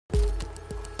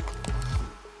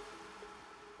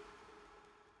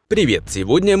Привет!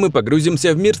 Сегодня мы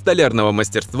погрузимся в мир столярного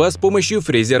мастерства с помощью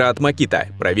фрезера от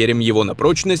Makita. Проверим его на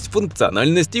прочность,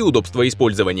 функциональность и удобство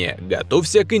использования.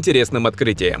 Готовься к интересным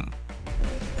открытиям.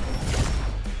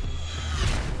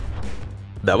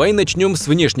 Давай начнем с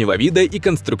внешнего вида и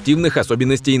конструктивных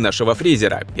особенностей нашего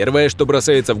фрезера. Первое, что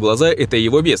бросается в глаза, это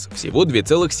его вес – всего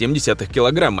 2,7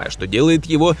 кг, что делает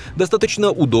его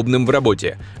достаточно удобным в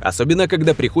работе, особенно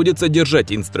когда приходится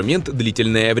держать инструмент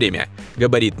длительное время.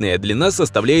 Габаритная длина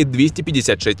составляет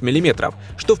 256 мм,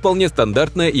 что вполне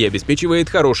стандартно и обеспечивает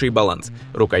хороший баланс.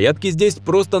 Рукоятки здесь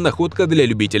просто находка для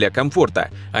любителя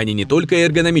комфорта. Они не только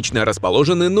эргономично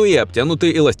расположены, но и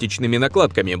обтянуты эластичными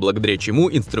накладками, благодаря чему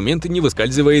инструмент не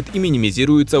выскальзывает и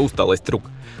минимизируется усталость рук.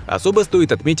 Особо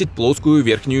стоит отметить плоскую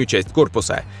верхнюю часть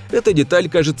корпуса. Эта деталь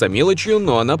кажется мелочью,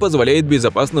 но она позволяет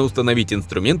безопасно установить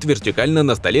инструмент вертикально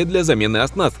на столе для замены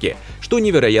оснастки, что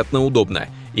невероятно удобно.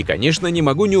 И, конечно, не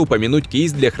могу не упомянуть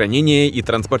кейс для хранения и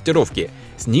транспортировки.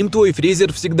 С ним твой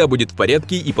фрезер всегда будет в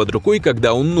порядке и под рукой,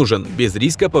 когда он нужен, без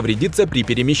риска повредиться при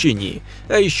перемещении.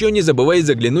 А еще не забывай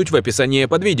заглянуть в описание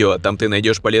под видео, там ты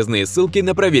найдешь полезные ссылки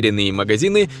на проверенные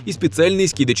магазины и специальный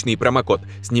скидочный промокод.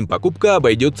 С ним покупка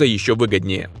обойдется еще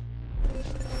выгоднее.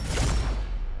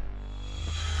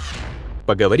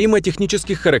 Поговорим о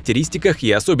технических характеристиках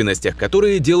и особенностях,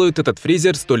 которые делают этот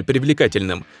фрезер столь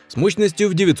привлекательным. С мощностью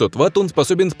в 900 Вт он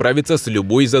способен справиться с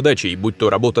любой задачей, будь то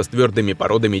работа с твердыми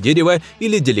породами дерева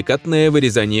или деликатное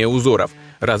вырезание узоров.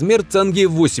 Размер цанги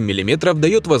в 8 мм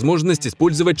дает возможность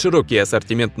использовать широкий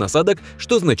ассортимент насадок,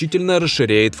 что значительно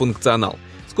расширяет функционал.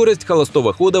 Скорость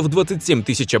холостого хода в 27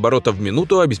 тысяч оборотов в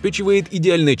минуту обеспечивает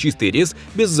идеально чистый рез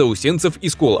без заусенцев и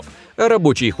сколов, а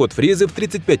рабочий ход фрезы в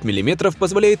 35 мм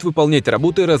позволяет выполнять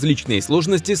работы различной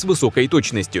сложности с высокой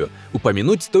точностью.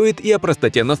 Упомянуть стоит и о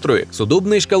простоте настроек. С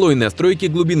удобной шкалой настройки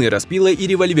глубины распила и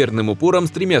револьверным упором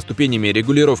с 3 ступенями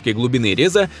регулировки глубины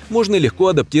реза можно легко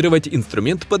адаптировать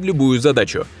инструмент под любую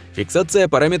задачу. Фиксация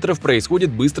параметров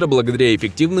происходит быстро благодаря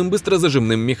эффективным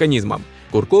быстрозажимным механизмам.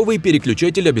 Курковый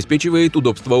переключатель обеспечивает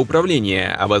удобство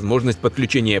управления, а возможность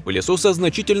подключения пылесоса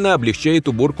значительно облегчает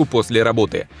уборку после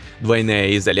работы.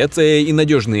 Двойная изоляция и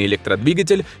надежный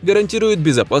электродвигатель гарантируют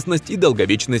безопасность и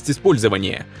долговечность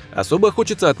использования. Особо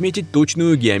хочется отметить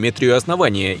точную геометрию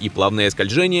основания и плавное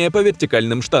скольжение по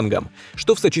вертикальным штангам,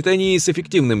 что в сочетании с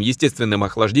эффективным естественным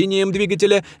охлаждением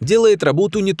двигателя делает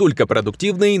работу не только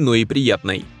продуктивной, но и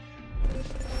приятной.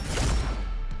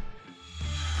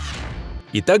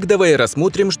 Итак, давай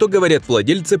рассмотрим, что говорят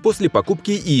владельцы после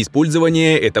покупки и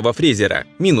использования этого фрезера.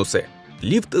 Минусы.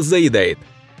 Лифт заедает.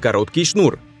 Короткий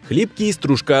шнур. Хлипкий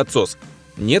стружка-отсос.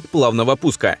 Нет плавного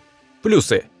пуска.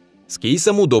 Плюсы. С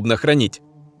кейсом удобно хранить.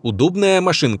 Удобная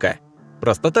машинка.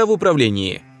 Простота в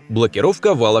управлении.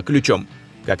 Блокировка вала ключом.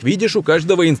 Как видишь, у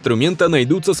каждого инструмента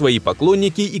найдутся свои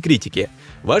поклонники и критики.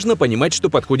 Важно понимать, что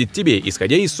подходит тебе,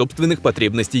 исходя из собственных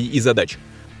потребностей и задач.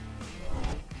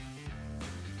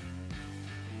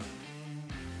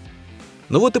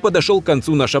 Ну вот и подошел к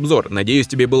концу наш обзор. Надеюсь,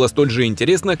 тебе было столь же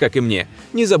интересно, как и мне.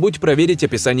 Не забудь проверить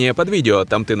описание под видео,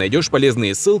 там ты найдешь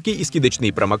полезные ссылки и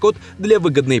скидочный промокод для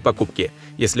выгодной покупки.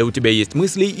 Если у тебя есть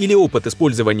мысли или опыт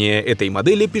использования этой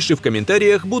модели, пиши в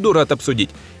комментариях, буду рад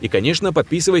обсудить. И, конечно,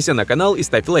 подписывайся на канал и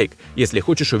ставь лайк, если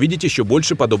хочешь увидеть еще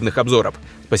больше подобных обзоров.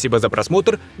 Спасибо за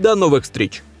просмотр, до новых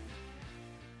встреч!